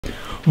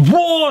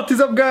What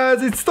is up,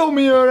 guys? It's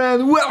Tommy here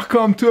and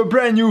welcome to a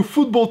brand new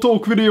football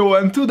talk video,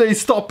 and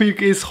today's topic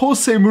is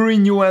Jose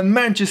Mourinho and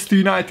Manchester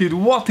United.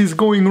 What is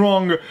going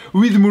wrong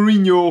with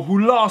Mourinho, who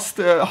lost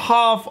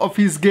half of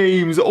his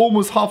games,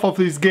 almost half of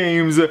his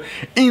games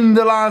in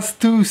the last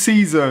 2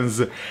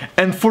 seasons.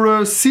 And for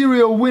a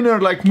serial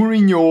winner like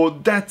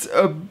Mourinho, that's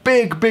a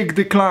big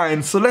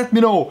decline. So let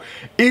me know,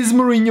 is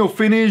Mourinho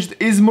finished?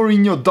 Is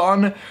Mourinho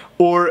done?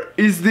 Or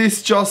is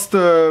this just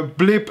a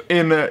blip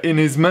in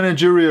his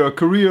managerial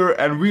career,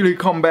 and will he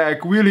come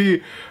back? Will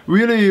he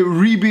really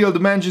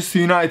rebuild Manchester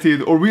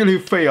United, or will he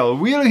fail?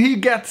 Will he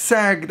get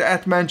sacked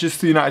at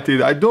Manchester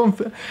United?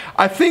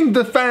 I think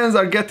the fans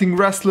are getting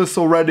restless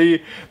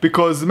already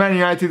because Man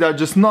United are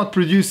just not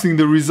producing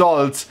the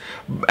results,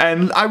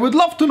 and I would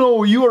love to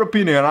know your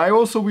opinion. I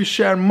also will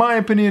share my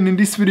opinion in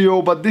this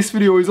video, but this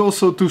video is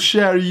also to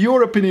share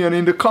your opinion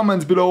in the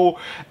comments below,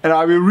 and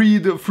I will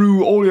read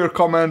through all your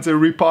comments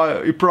and reply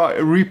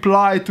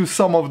to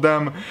some of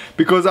them,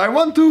 because I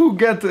want to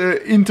get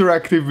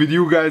interactive with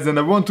you guys and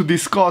I want to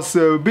discuss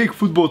big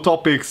football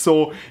topics.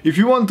 So if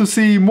you want to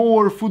see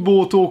more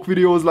football talk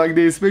videos like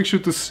this, make sure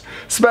to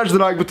smash the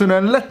like button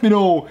and let me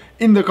know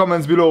in the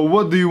comments below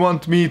what do you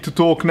want me to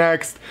talk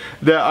next.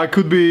 I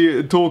could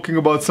be talking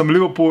about some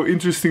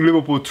interesting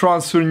Liverpool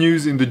transfer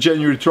news in the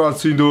January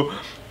transfer window.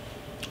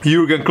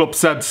 Jurgen Klopp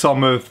said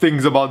some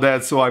things about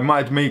that, so I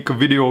might make a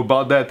video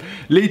about that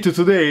later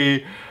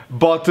today.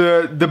 But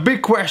the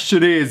big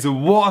question is,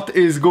 what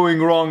is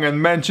going wrong at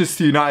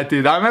Manchester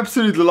United? I'm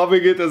absolutely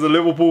loving it as a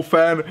Liverpool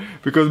fan,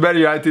 because Man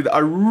United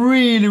are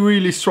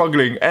really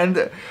struggling.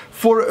 And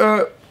for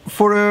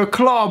a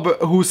club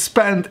who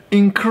spent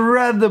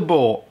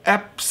incredible,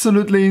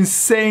 absolutely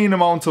insane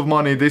amounts of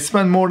money, they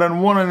spent more than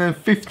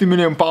 £150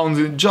 million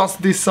in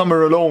just this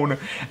summer alone,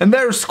 and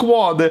their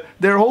squad,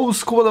 their whole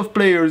squad of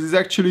players, is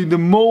actually the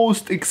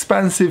most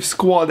expensive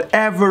squad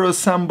ever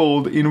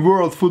assembled in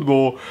world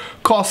football,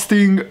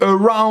 costing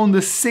around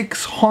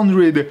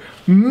 £600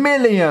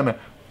 million.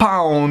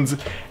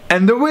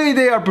 And the way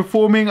they are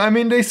performing, I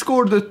mean, they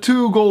scored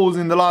 2 goals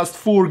in the last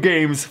 4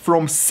 games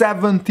from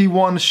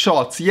 71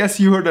 shots. Yes,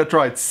 you heard that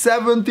right,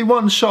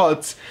 71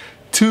 shots,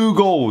 2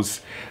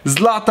 goals.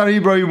 Zlatan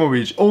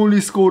Ibrahimovic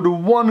only scored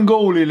 1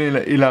 goal in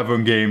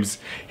 11 games.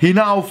 He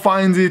now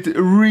finds it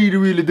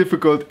really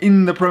difficult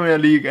in the Premier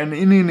League and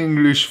in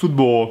English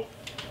football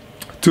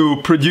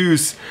to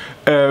produce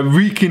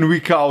week in,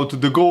 week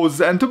out the goals.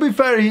 And to be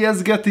fair, he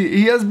has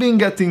been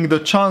getting the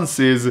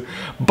chances,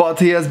 but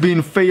he has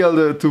been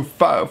failed to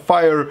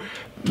fire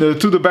to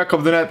the back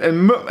of the net.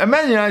 And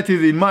Man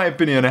United, in my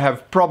opinion,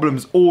 have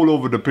problems all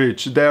over the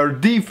pitch. Their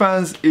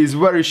defense is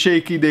very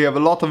shaky, they have a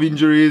lot of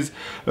injuries.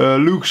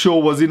 Luke Shaw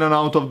was in and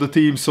out of the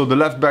team, so the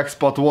left back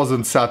spot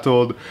wasn't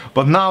settled.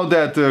 But now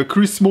that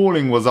Chris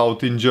Smalling was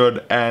out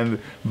injured and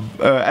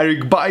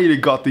Eric Bailly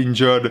got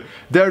injured,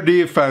 their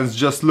defense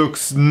just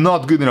looks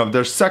not good enough.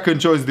 Their second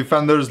choice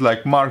defenders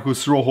like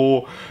Marcus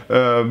Rojo,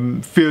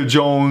 Phil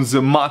Jones,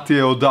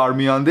 Matteo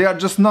Darmian, they are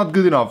just not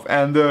good enough.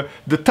 And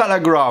the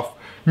Telegraph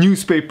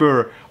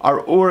newspaper are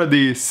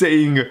already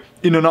saying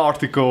in an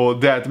article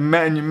that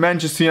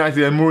Manchester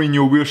United and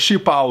Mourinho will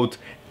ship out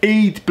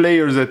 8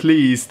 players at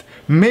least,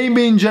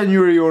 maybe in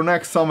January or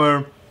next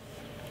summer,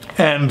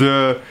 and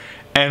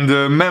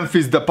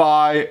Memphis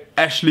Depay,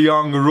 Ashley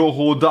Young,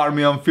 Rojo,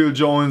 Darmian, Phil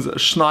Jones,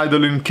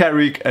 Schneiderlin,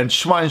 Carrick and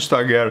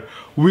Schweinsteiger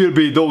will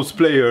be those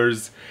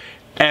players.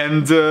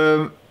 And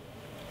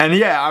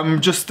yeah,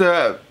 I'm just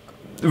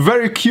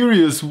very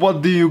curious,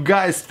 what do you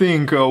guys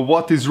think?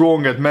 What is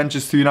wrong at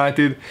Manchester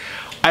United?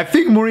 I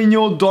think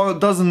Mourinho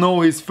doesn't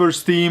know his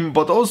first team,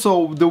 but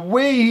also the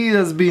way he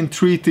has been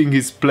treating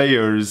his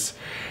players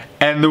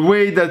and the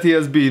way that he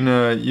has been,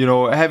 you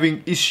know,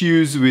 having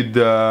issues with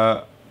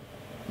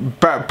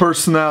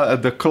personnel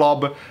at the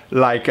club.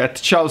 Like at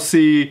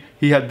Chelsea,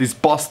 he had this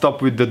bust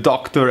up with the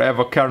doctor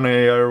Eva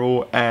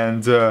Carneiro,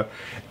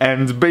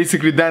 and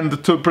basically then the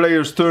 2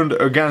 players turned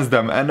against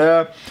them.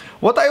 And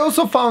what I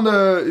also found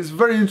is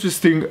very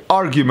interesting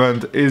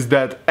argument is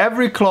that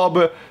every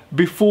club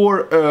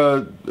before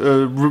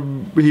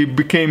he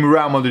became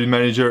Real Madrid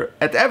manager,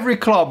 at every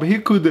club he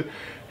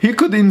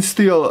could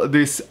instill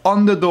this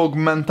underdog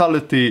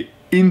mentality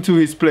into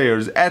his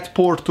players. At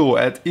Porto,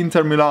 at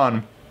Inter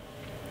Milan,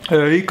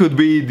 he could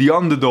be the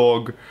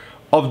underdog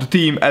of the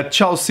team. At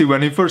Chelsea,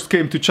 when he first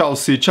came to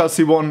Chelsea,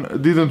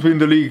 didn't win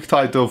the league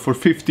title for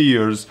 50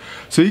 years.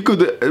 So he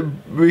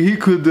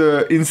could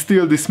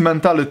instill this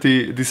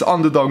mentality, this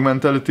underdog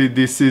mentality,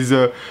 this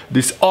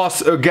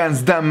us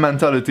against them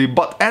mentality.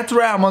 But at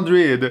Real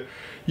Madrid,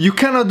 you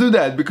cannot do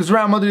that, because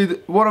Real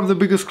Madrid, one of the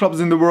biggest clubs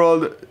in the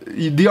world,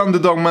 the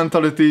underdog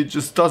mentality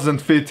just doesn't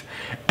fit.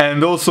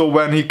 And also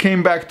when he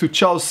came back to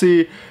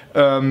Chelsea,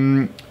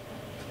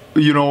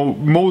 you know,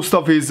 most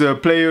of his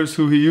players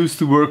who he used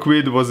to work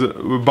with was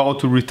about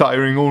to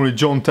retiring. Only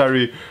John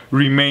Terry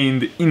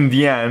remained in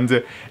the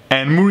end,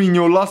 and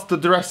Mourinho lost the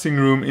dressing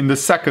room in the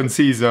 2nd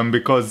season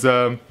because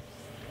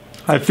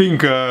I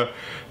think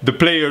the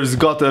players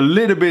got a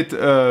little bit,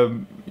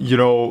 you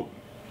know,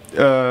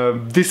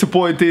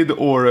 disappointed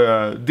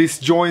or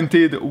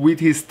disjointed with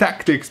his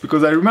tactics,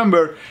 because I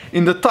remember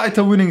in the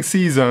title-winning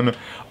season,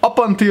 up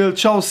until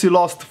Chelsea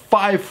lost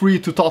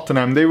 5-3 to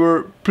Tottenham, they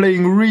were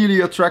playing really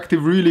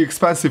attractive, really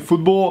expensive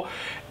football.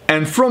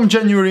 And from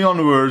January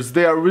onwards,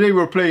 they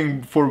were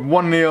playing for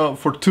 1-0,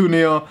 for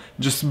 2-0,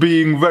 just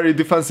being very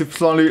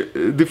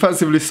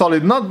defensively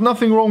solid.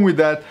 Nothing wrong with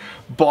that,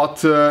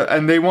 but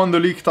and they won the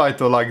league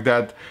title like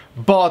that.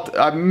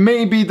 But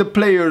maybe the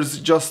players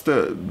just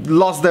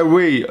lost their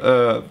way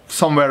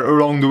somewhere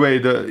along the way.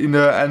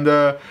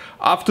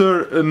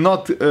 After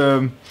not,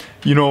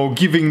 you know,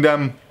 giving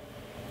them.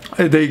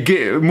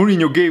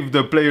 Mourinho gave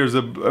the players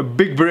a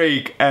big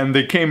break, and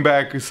they came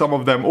back, some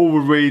of them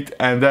overweight,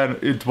 and then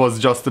it was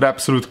just an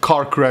absolute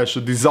car crash,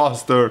 a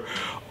disaster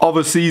of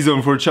a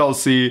season for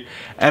Chelsea.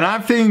 And I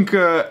think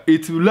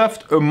it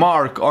left a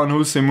mark on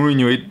Jose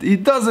Mourinho.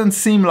 It doesn't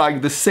seem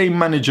like the same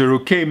manager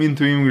who came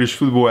into English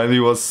football and he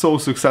was so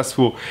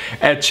successful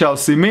at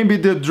Chelsea. Maybe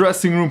the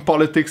dressing room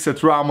politics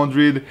at Real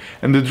Madrid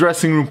and the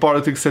dressing room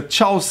politics at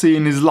Chelsea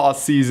in his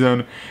last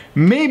season,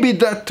 maybe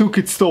that took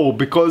its toll,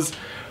 because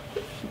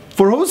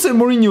for Jose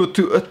Mourinho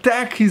to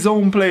attack his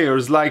own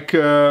players like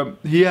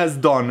he has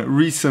done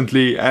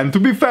recently, and to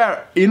be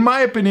fair, in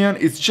my opinion,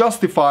 it's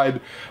justified,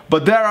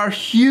 but there are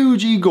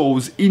huge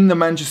egos in the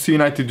Manchester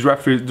United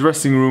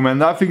dressing room,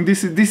 and I think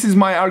this is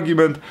my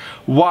argument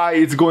why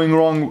it's going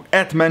wrong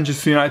at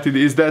Manchester United,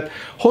 is that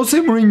Jose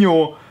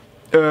Mourinho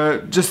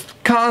just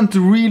can't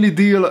really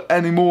deal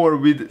anymore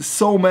with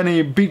so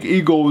many big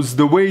egos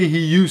the way he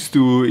used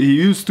to. He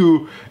used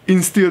to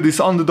instill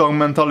this underdog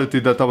mentality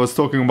that I was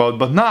talking about,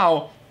 but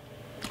now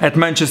at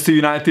Manchester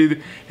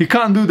United, he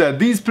can't do that.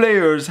 These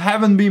players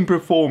haven't been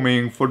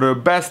performing for the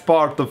best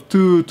part of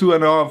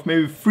 2.5,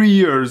 maybe 3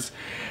 years.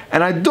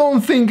 And I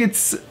don't think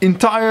it's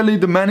entirely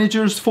the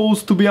manager's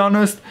fault, to be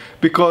honest,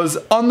 because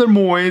under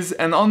Moyes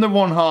and under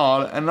Van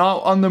Gaal and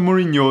now under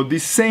Mourinho,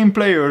 these same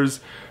players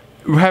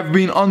have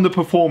been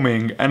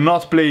underperforming and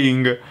not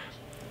playing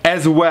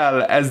as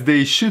well as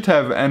they should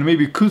have and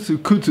maybe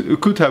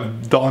could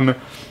have done.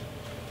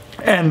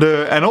 And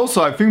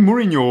also I think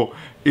Mourinho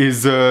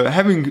is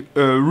having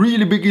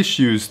really big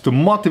issues to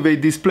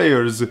motivate these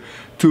players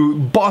to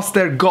bust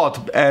their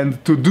gut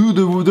and to do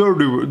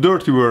the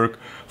dirty work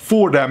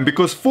for them,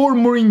 because for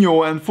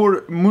Mourinho and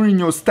for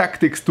Mourinho's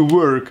tactics to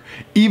work,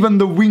 even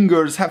the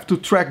wingers have to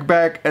track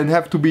back and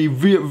have to be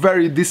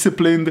very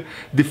disciplined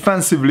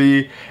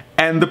defensively,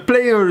 and the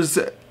players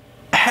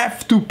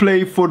have to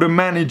play for the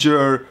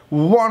manager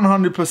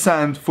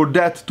 100% for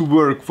that to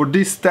work, for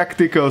this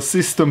tactical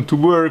system to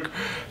work.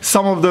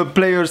 Some of the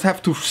players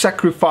have to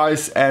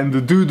sacrifice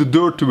and do the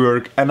dirty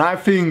work, and I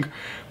think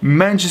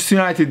Manchester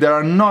United, there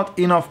are not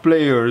enough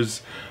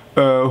players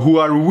who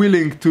are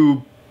willing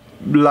to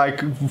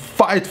like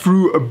fight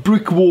through a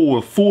brick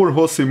wall for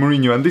Jose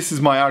Mourinho, and this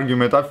is my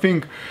argument. I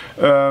think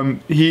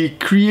he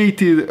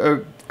created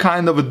a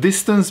kind of a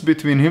distance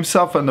between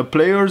himself and the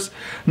players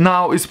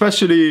now,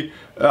 especially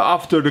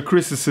after the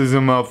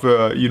criticism of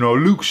you know,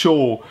 Luke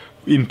Shaw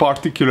in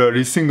particular.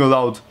 He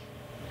singled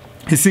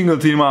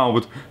him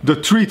out, the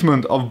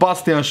treatment of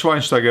Bastian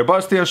Schweinsteiger.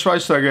 Bastian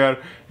Schweinsteiger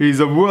is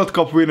a World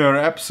Cup winner,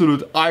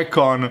 absolute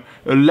icon,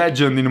 a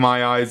legend in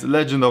my eyes,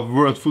 legend of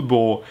world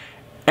football,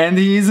 and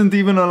he isn't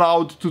even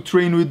allowed to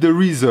train with the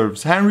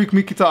reserves. Henrik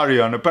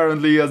Mkhitaryan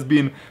apparently has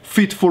been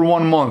fit for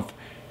 1 month.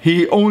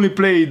 He only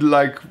played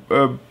like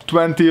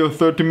 20 or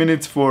 30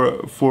 minutes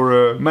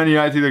for Man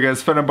United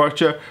against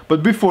Fenerbahce,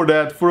 but before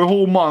that, for a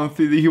whole month,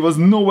 he was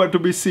nowhere to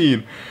be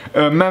seen.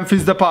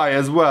 Memphis Depay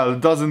as well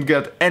doesn't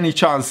get any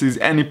chances,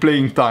 any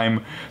playing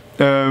time.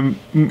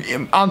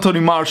 Anthony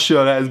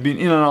Martial has been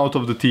in and out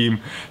of the team.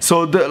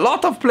 So a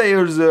lot of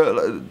players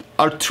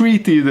are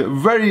treated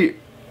very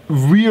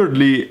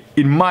weirdly,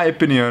 in my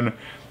opinion,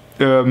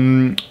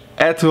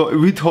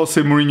 with Jose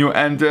Mourinho,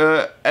 and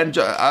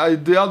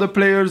the other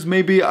players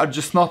maybe are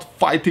just not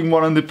fighting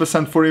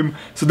 100% for him.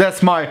 So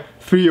that's my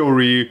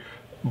theory,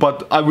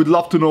 but I would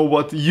love to know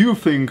what you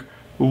think.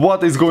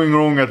 What is going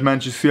wrong at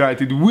Manchester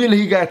United? Will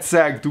he get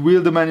sacked?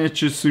 Will the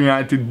Manchester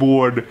United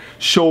board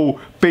show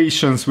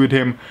patience with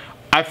him?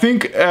 I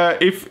think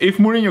if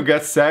Mourinho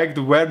gets sacked,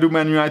 where do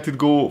Man United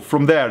go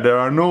from there? There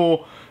are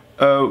no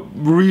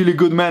really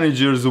good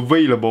managers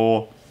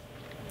available,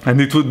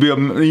 and it would be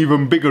an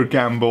even bigger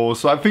gamble.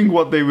 So I think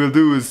what they will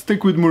do is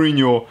stick with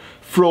Mourinho,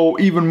 throw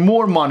even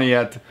more money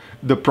at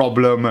the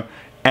problem,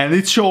 and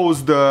it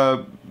shows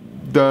the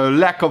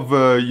lack of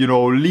you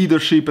know,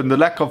 leadership and the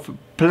lack of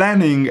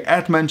planning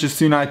at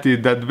Manchester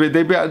United, that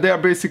they are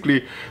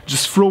basically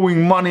just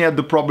throwing money at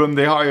the problem.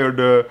 They hired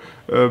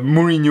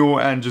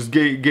Mourinho and just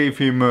gave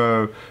him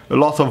a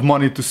lot of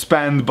money to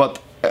spend, but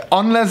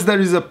unless there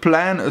is a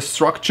plan, a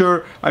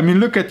structure. I mean,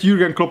 look at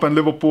Jurgen Klopp and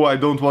Liverpool. I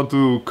don't want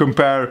to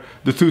compare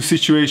the two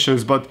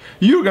situations, but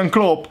Jurgen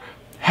Klopp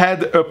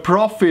had a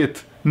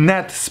profit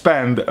net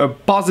spend, a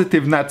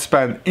positive net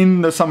spend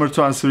in the summer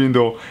transfer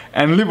window,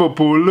 and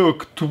Liverpool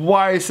look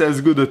twice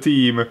as good a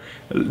team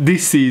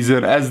this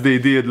season as they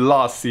did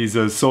last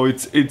season. So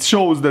it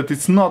shows that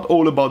it's not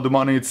all about the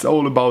money, it's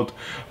all about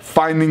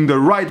finding the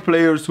right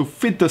players who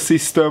fit the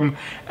system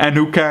and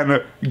who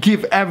can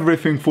give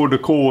everything for the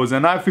cause.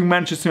 And I think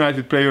Manchester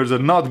United players are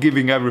not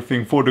giving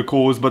everything for the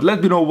cause. But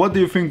let me know what do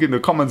you think in the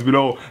comments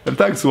below, and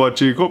thanks for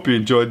watching. Hope you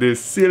enjoyed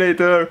this. See you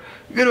later.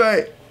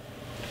 Goodbye.